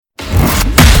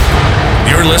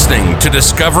You're listening to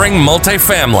Discovering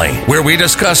Multifamily, where we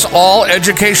discuss all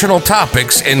educational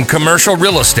topics in commercial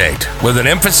real estate with an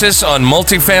emphasis on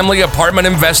multifamily apartment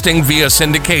investing via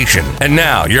syndication. And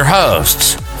now, your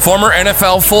hosts, former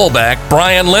NFL fullback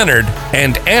Brian Leonard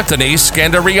and Anthony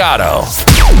Scandariato.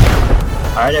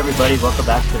 All right, everybody, welcome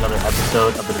back to another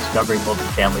episode of the Discovering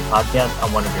Multifamily podcast.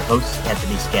 I'm one of your hosts,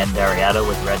 Anthony Scandariato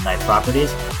with Red Knight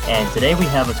Properties. And today we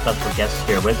have a special guest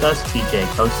here with us, TJ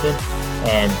Kosen.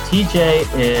 And TJ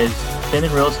has been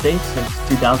in real estate since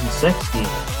 2006. He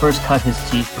first cut his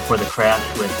teeth before the crash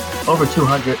with over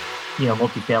 200,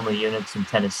 multifamily units in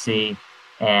Tennessee.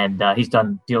 And he's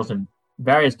done deals in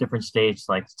various different states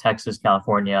like Texas,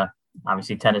 California,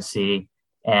 obviously Tennessee.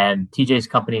 And TJ's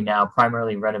company now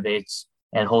primarily renovates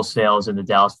and wholesales in the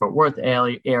Dallas-Fort Worth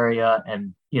area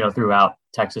and, throughout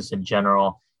Texas in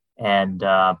general. And,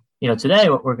 today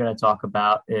what we're going to talk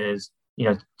about is,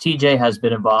 TJ has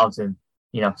been involved in,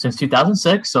 since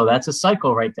 2006. So that's a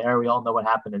cycle right there. We all know what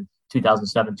happened in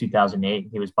 2007, 2008.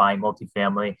 He was buying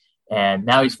multifamily, and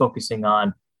now he's focusing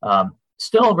on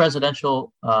still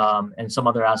residential and some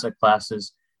other asset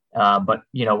classes. But,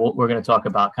 we're going to talk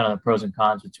about kind of the pros and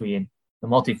cons between the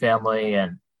multifamily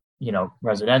and,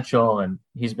 residential, and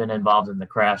he's been involved in the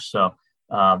crash. So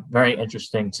very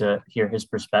interesting to hear his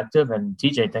perspective. And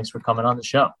TJ, thanks for coming on the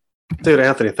show. Dude,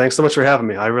 Anthony, thanks so much for having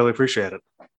me. I really appreciate it.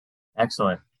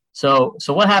 Excellent. So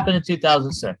what happened in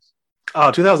 2006? Oh,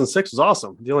 2006 was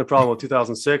awesome. The only problem with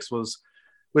 2006 was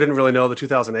we didn't really know that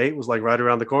 2008 was like right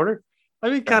around the corner. I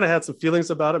mean, kind of had some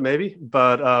feelings about it maybe,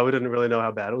 but we didn't really know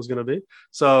how bad it was going to be.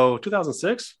 So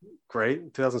 2006,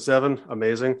 great. 2007,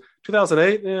 amazing.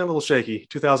 2008, a little shaky.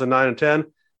 2009 and 10,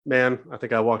 man, I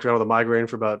think I walked around with a migraine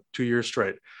for about 2 years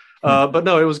straight. But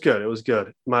no, it was good. It was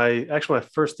good. My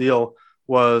first deal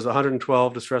was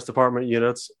 112 distressed apartment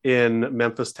units in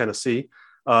Memphis, Tennessee.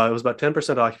 It was about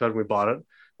 10% occupied when we bought it.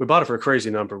 We bought it for a crazy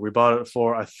number. We bought it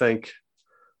for, I don't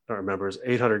remember, it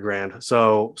was $800,000.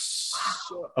 So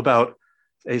about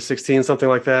A16, something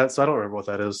like that. So I don't remember what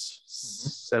that is.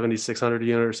 7,600 a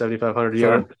unit or 7,500 a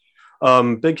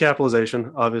unit. Big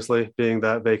capitalization, obviously, being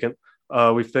that vacant.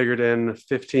 We figured in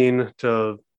 15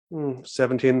 to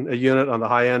 17 a unit on the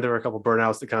high end. There were a couple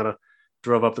burnouts that kind of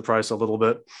drove up the price a little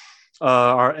bit.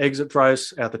 Our exit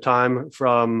price at the time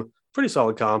from pretty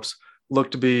solid comps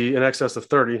looked to be in excess of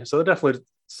 30. So that definitely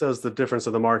says the difference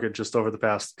in the market just over the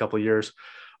past couple of years.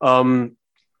 And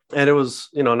it was,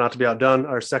 not to be outdone.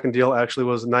 Our second deal actually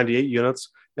was 98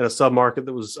 units in a submarket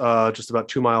that was just about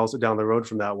 2 miles down the road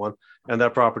from that one. And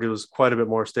that property was quite a bit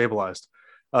more stabilized.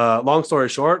 Long story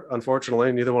short,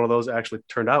 unfortunately, neither one of those actually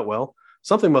turned out well.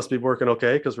 Something must be working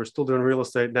okay because we're still doing real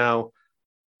estate now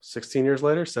 16 years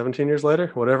later, 17 years later,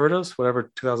 whatever it is,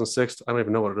 whatever 2006, I don't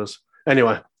even know what it is.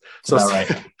 Anyway, so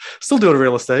still doing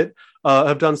real estate.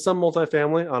 I've done some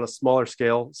multifamily on a smaller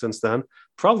scale since then.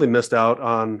 Probably missed out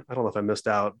on, I don't know if I missed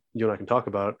out, you and I can talk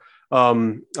about it,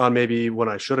 on maybe when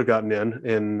I should have gotten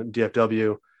in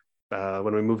DFW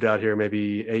when we moved out here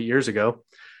maybe 8 years ago.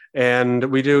 And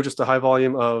we do just a high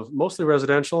volume of mostly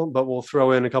residential, but we'll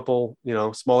throw in a couple,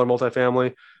 smaller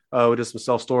multifamily. We did some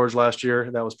self-storage last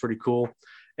year. That was pretty cool.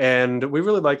 And we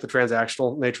really like the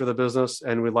transactional nature of the business,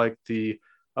 and we like the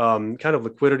kind of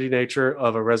liquidity nature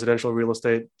of a residential real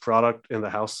estate product in the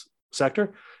house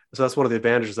sector. So that's one of the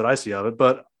advantages that I see of it.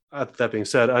 But that being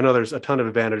said, I know there's a ton of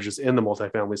advantages in the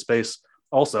multifamily space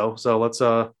also. So let's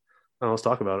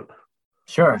talk about it.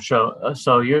 Sure.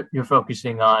 So you're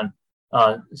focusing on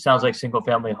sounds like single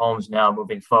family homes now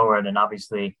moving forward, and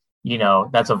obviously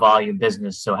that's a volume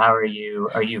business. So how are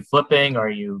you flipping? Are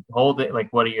you holding? Like,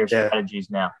 what are your strategies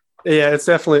now? Yeah, it's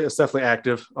definitely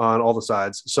active on all the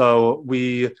sides. So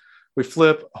we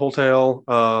flip, wholesale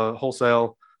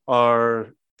are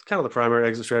kind of the primary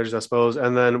exit strategies, I suppose.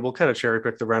 And then we'll kind of cherry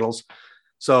pick the rentals.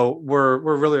 So we're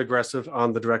really aggressive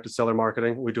on the directed seller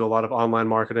marketing. We do a lot of online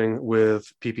marketing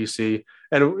with PPC,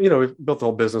 and we've built the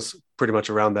whole business pretty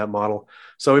much around that model.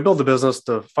 So we build the business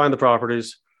to find the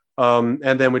properties,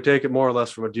 and then we take it more or less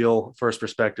from a deal first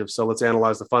perspective. So let's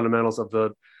analyze the fundamentals of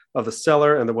the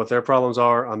seller and what their problems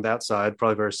are on that side,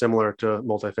 probably very similar to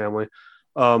multifamily.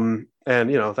 And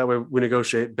that way we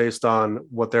negotiate based on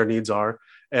what their needs are,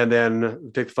 and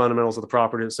then take the fundamentals of the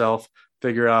property itself,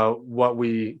 figure out what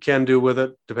we can do with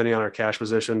it, depending on our cash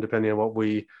position, depending on what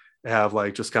we have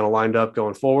just kind of lined up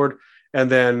going forward. And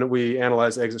then we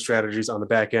analyze exit strategies on the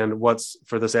back end. What's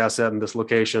for this asset and this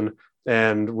location,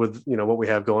 and with what we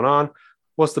have going on,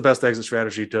 what's the best exit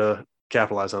strategy to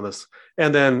capitalize on this?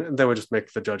 And then we just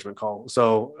make the judgment call.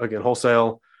 So again,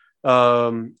 wholesale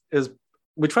is,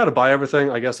 we try to buy everything,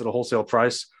 I guess, at a wholesale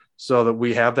price so that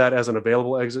we have that as an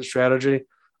available exit strategy.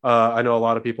 I know a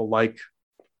lot of people like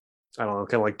I don't know,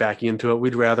 kind of like backing into it.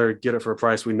 We'd rather get it for a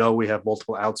price we know we have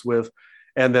multiple outs with,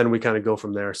 and then we kind of go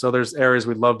from there. So there's areas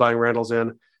we love buying rentals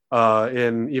in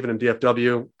even in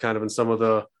DFW, kind of in some of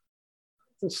the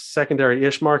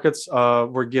secondary-ish markets,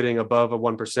 we're getting above a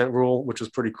 1% rule, which is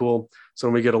pretty cool. So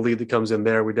when we get a lead that comes in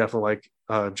there, we definitely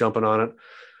like jumping on it.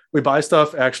 We buy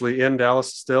stuff actually in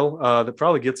Dallas still that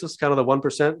probably gets us kind of the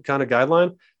 1% kind of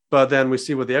guideline, but then we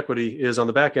see what the equity is on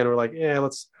the back end. We're like, yeah,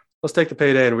 let's take the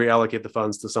payday and reallocate the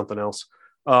funds to something else.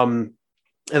 And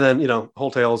then,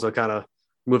 wholesale is a kind of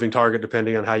moving target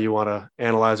depending on how you want to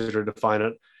analyze it or define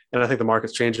it. And I think the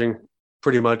market's changing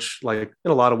pretty much like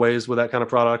in a lot of ways with that kind of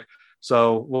product.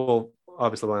 So we'll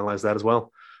obviously analyze that as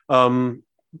well.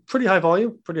 Pretty high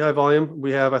volume.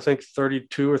 We have, I think,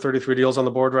 32 or 33 deals on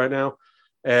the board right now.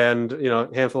 And, a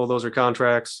handful of those are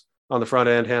contracts on the front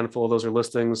end, handful of those are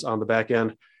listings on the back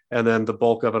end. And then the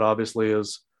bulk of it obviously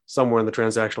is somewhere in the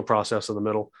transactional process in the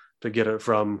middle to get it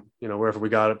from, wherever we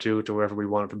got it to wherever we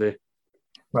want it to be.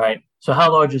 Right. So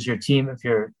how large is your team if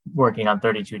you're working on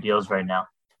 32 deals right now?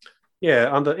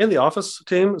 Yeah, in the office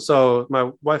team. So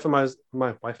my wife and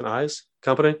I's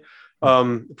company,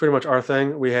 pretty much our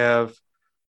thing. We have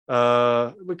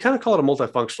we kind of call it a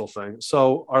multifunctional thing.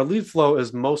 So our lead flow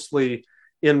is mostly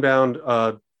inbound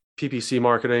PPC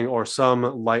marketing or some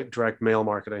light direct mail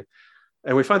marketing,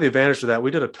 and we find the advantage to that.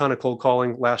 We did a ton of cold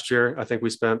calling last year. I think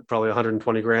we spent probably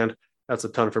 120 grand. That's a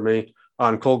ton for me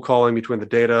on cold calling between the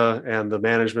data and the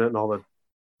management and all the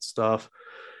stuff.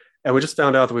 And we just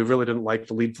found out that we really didn't like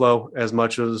the lead flow as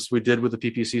much as we did with the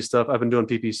PPC stuff. I've been doing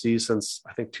PPC since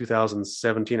I think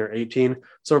 2017 or 18.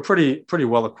 So we're pretty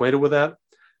well acquainted with that.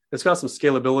 It's got some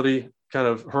scalability kind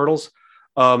of hurdles.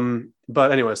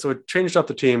 But anyway, so it changed up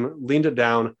the team, leaned it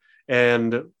down,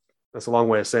 and that's a long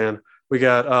way of saying we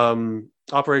got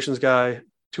operations guy,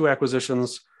 2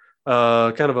 acquisitions,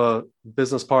 kind of a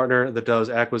business partner that does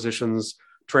acquisitions,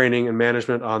 training, and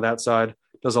management on that side,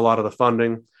 does a lot of the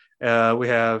funding. We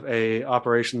have a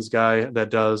operations guy that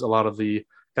does a lot of the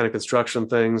kind of construction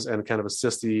things and kind of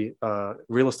assist the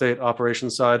real estate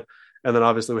operations side. And then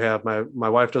obviously we have my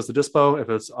wife does the dispo if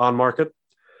it's on market.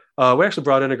 We actually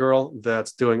brought in a girl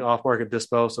that's doing off market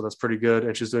dispo, so that's pretty good.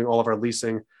 And she's doing all of our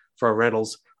leasing for our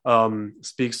rentals.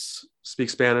 Speaks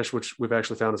Spanish, which we've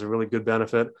actually found is a really good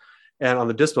benefit. And on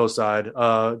the dispo side,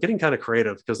 getting kind of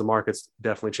creative because the market's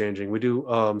definitely changing. We do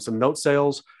some note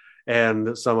sales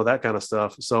and some of that kind of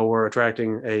stuff. So we're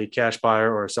attracting a cash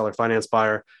buyer or a seller finance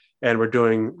buyer, and we're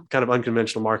doing kind of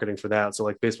unconventional marketing for that. So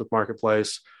like Facebook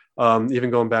Marketplace,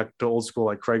 even going back to old school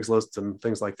like Craigslist and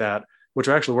things like that, which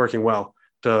are actually working well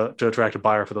to attract a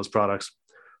buyer for those products.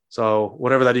 So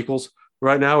whatever that equals.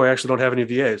 Right now, we actually don't have any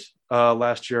VAs.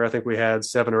 Last year, I think we had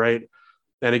 7 or 8.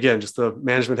 And again, just the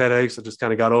management headaches, I just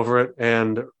kind of got over it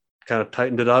and kind of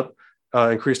tightened it up,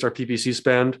 increased our PPC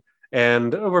spend,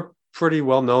 and we're pretty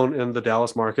well known in the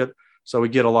Dallas market. So we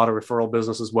get a lot of referral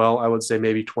business as well. I would say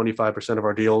maybe 25% of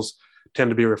our deals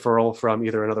tend to be referral from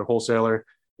either another wholesaler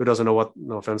who doesn't know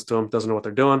no offense to them, doesn't know what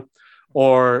they're doing,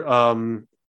 or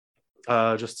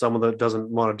just someone that doesn't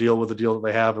want to deal with the deal that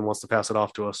they have and wants to pass it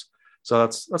off to us. So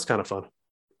that's kind of fun.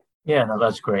 Yeah, no,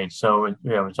 that's great. So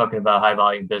we're talking about high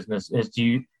volume business.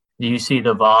 Do you see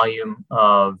the volume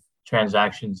of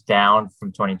transactions down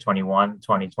from 2021,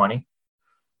 2020?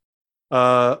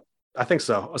 I think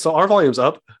so. So our volume's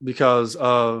up because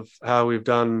of how we've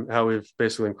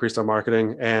basically increased our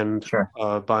marketing and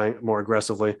buying more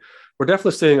aggressively. We're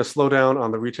definitely seeing a slowdown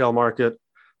on the retail market.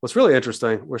 What's really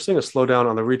interesting, we're seeing a slowdown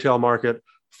on the retail market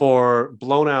for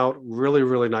blown out, really,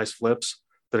 really nice flips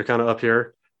that are kind of up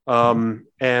here.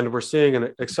 And we're seeing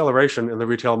an acceleration in the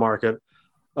retail market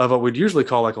of what we'd usually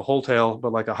call like a wholesale,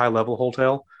 but like a high level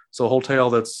wholesale. So a wholesale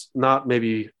that's not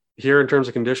maybe here in terms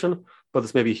of condition, but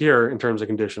it's maybe here in terms of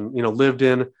condition, lived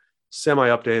in,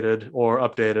 semi-updated or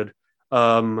updated,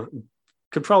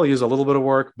 could probably use a little bit of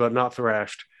work, but not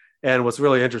thrashed. And what's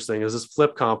really interesting is this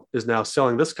flip comp is now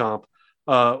selling this comp.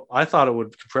 I thought it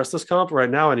would compress this comp. Right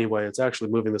now anyway, it's actually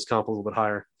moving this comp a little bit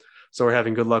higher. So we're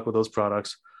having good luck with those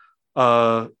products.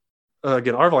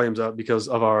 Again, our volume's up because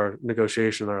of our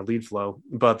negotiation and our lead flow,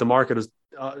 but the market is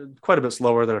quite a bit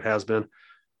slower than it has been.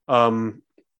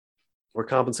 We're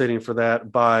compensating for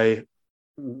that by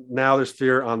now there's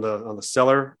fear on the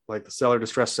seller, like the seller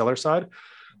distressed seller side.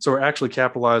 So we're actually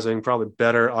capitalizing probably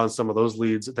better on some of those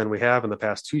leads than we have in the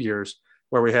past 2 years,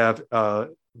 where we have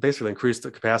basically increased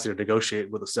the capacity to negotiate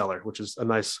with the seller, which is a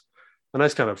nice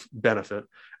kind of benefit.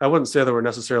 I wouldn't say that we're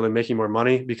necessarily making more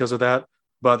money because of that,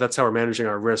 but that's how we're managing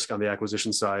our risk on the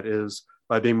acquisition side, is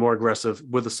by being more aggressive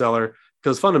with the seller,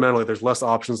 because fundamentally there's less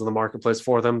options in the marketplace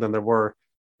for them than there were,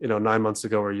 9 months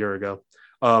ago or a year ago.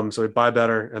 So we buy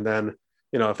better, and then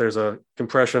if there's a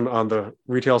compression on the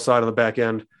retail side of the back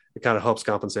end, it kind of helps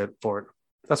compensate for it.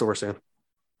 That's what we're seeing.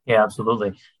 Yeah,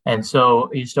 absolutely. And so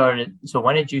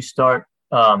when did you start?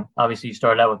 Obviously you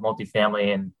started out with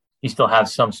multifamily and you still have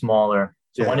some smaller.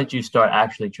 So when did you start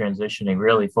actually transitioning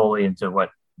really fully into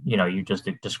what, you just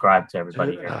described to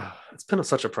everybody here? It's been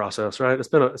such a process, right? It's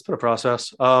been a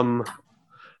process.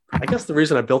 I guess the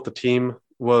reason I built the team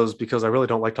was because I really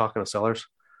don't like talking to sellers.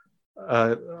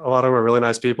 A lot of them are really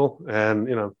nice people, and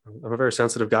I'm a very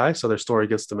sensitive guy, so their story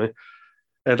gets to me.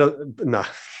 And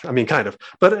kind of,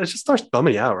 but it just starts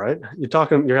bumming you out, right?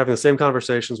 You're having the same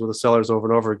conversations with the sellers over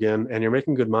and over again, and you're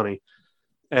making good money.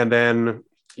 And then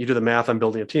you do the math on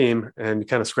building a team, and you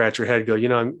kind of scratch your head, go,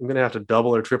 I'm going to have to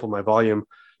double or triple my volume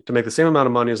to make the same amount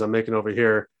of money as I'm making over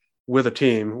here with a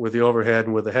team, with the overhead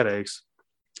and with the headaches.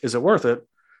 Is it worth it?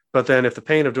 But then if the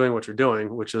pain of doing what you're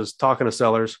doing, which is talking to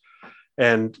sellers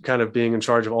and kind of being in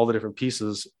charge of all the different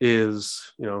pieces,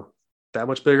 is, that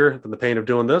much bigger than the pain of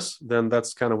doing this, then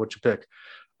that's kind of what you pick.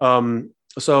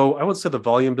 So I would say the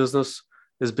volume business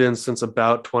has been since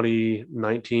about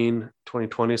 2019,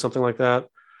 2020, something like that.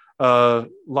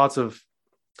 Lots of,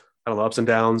 ups and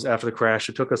downs after the crash.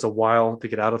 It took us a while to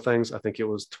get out of things. I think it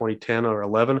was 2010 or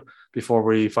 11 before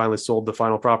we finally sold the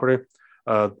final property.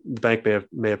 The bank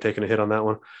may have taken a hit on that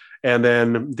one. And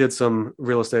then did some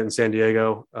real estate in San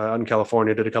Diego, out in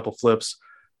California, did a couple flips.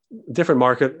 Different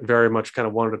market, very much kind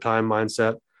of one at a time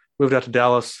mindset. Moved out to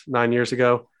Dallas 9 years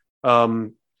ago,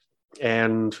 and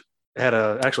had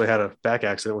a back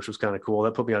accident, which was kind of cool.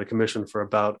 That put me out of commission for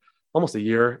about almost a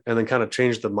year, and then kind of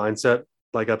changed the mindset.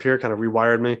 Like up here, kind of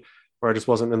rewired me, where I just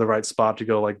wasn't in the right spot to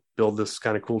go like build this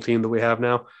kind of cool team that we have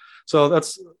now. So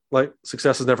that's like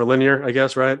success is never linear, I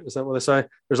guess, right? Is that what they say?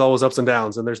 There's always ups and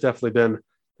downs, and there's definitely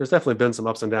been some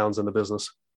ups and downs in the business.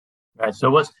 All right. So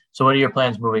what are your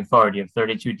plans moving forward? You have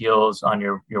 32 deals on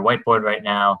your whiteboard right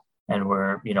now, and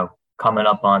we're, coming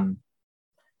up on,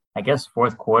 I guess,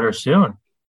 fourth quarter soon,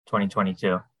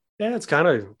 2022. Yeah, it's kind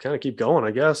of keep going,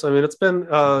 I guess. I mean, it's been,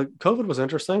 COVID was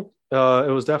interesting.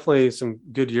 It was definitely some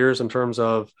good years in terms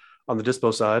of on the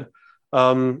dispo side.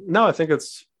 No, I think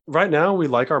it's right now we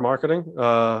like our marketing.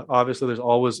 Obviously there's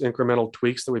always incremental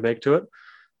tweaks that we make to it.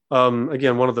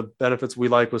 Again, one of the benefits we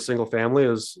like with single family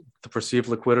is the perceived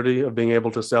liquidity of being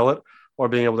able to sell it or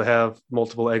being able to have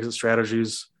multiple exit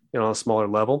strategies, on a smaller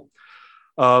level.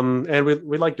 And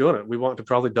we like doing it. We want to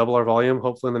probably double our volume,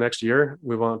 hopefully in the next year.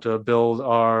 We want to build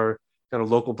our kind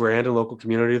of local brand and local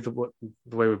community the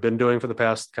way we've been doing for the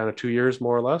past kind of 2 years,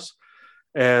 more or less,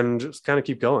 and just kind of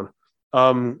keep going.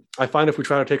 I find if we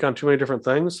try to take on too many different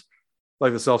things,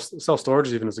 like the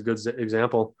self-storage even is a good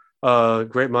example,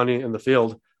 great money in the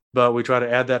field, but we try to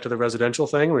add that to the residential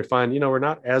thing. And we find, we're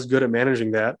not as good at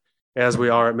managing that as we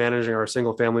are at managing our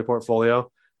single family portfolio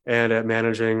and at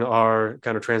managing our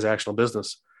kind of transactional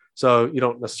business. So you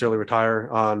don't necessarily retire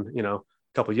on, a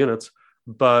couple units,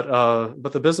 but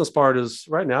the business part is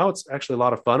right now, it's actually a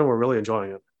lot of fun and we're really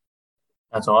enjoying it.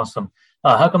 That's awesome.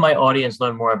 How can my audience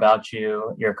learn more about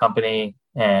you, your company,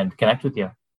 and connect with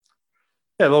you?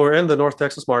 Yeah, well, we're in the North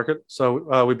Texas market.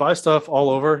 So we buy stuff all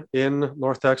over in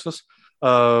North Texas.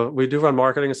 We do run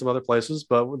marketing in some other places,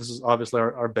 but this is obviously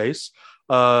our base.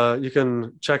 You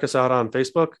can check us out on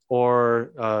Facebook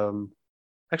or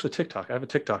actually TikTok. I have a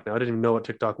TikTok now. I didn't even know what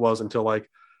TikTok was until like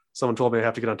someone told me I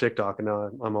have to get on TikTok, and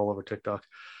now I'm all over TikTok.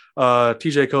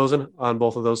 TJ Kosen on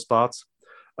both of those spots.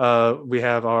 We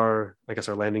have our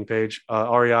landing page,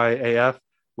 REIAF,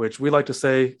 which we like to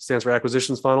say stands for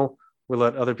acquisitions funnel. We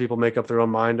let other people make up their own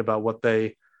mind about what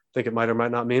they think it might or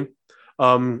might not mean.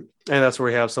 And that's where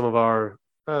we have some of our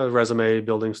resume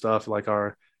building stuff, like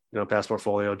our, past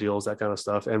portfolio deals, that kind of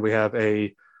stuff. And we have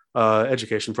a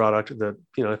education product that,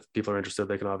 if people are interested,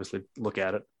 they can obviously look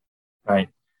at it. Right.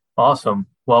 Awesome.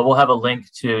 Well, we'll have a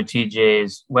link to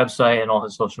TJ's website and all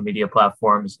his social media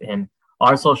platforms in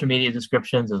our social media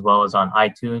descriptions, as well as on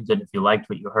iTunes. And if you liked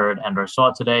what you heard and or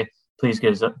saw today, please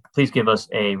give us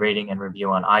a rating and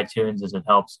review on iTunes, as it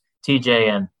helps TJ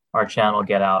and our channel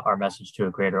get out our message to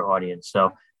a greater audience.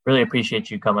 So really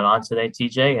appreciate you coming on today,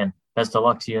 TJ, and best of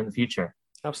luck to you in the future.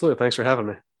 Absolutely. Thanks for having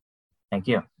me. Thank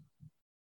you.